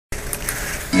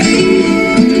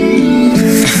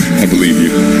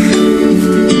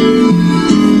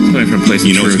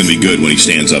You know it's going to be good when he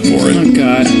stands up for it. Oh,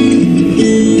 God.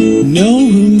 No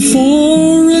room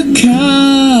for a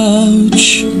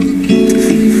couch,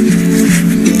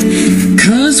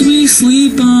 'cause we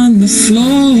sleep on the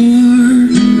floor.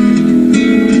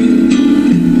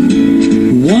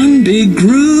 One big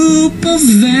group of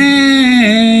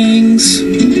vangs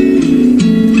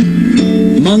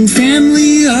among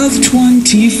family of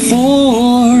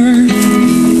 24.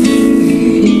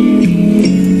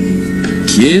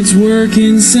 Kids work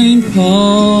in St.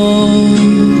 Paul,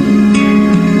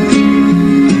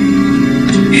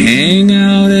 hang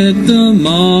out at the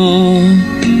mall,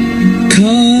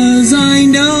 'cause I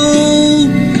know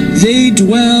they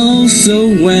dwell so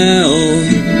well.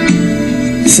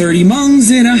 30 Hmongs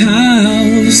in a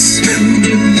house.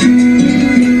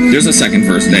 There's a second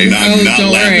verse, Dave. I'm not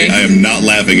laughing. I am not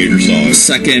laughing at your song.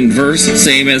 Second verse,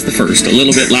 same as the first. A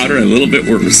little bit louder, a little bit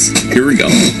worse. Here we go.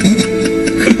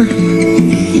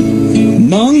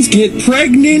 Hmongs get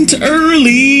pregnant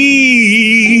early.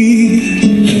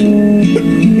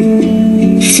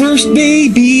 First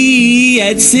baby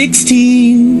at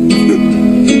 16.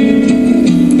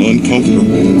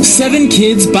 Uncomfortable. 7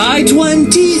 kids by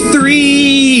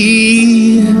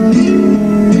 23.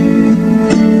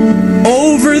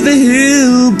 Over the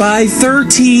hill by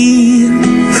 30.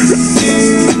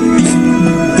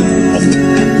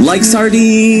 Like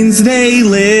sardines they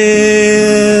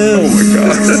live. Oh my God.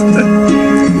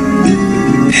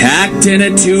 Packed in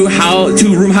a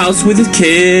two-room house with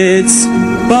kids.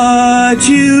 But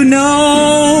you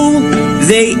know,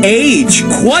 they age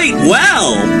quite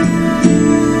well.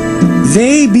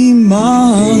 They be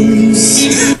moms.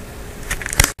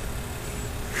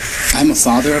 I'm a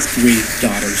father of 3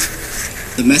 daughters.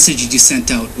 The messages you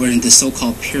sent out were in the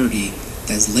so-called purity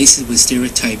that is laced with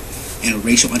stereotype and a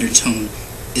racial undertone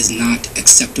is not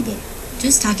acceptable.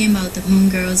 Just talking about the Hmong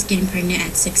girls getting pregnant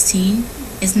at 16.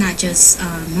 It's not just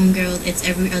Hmong girls, it's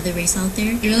every other race out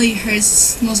there. It really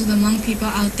hurts most of the Hmong people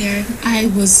out there. I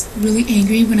was really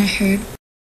angry when I heard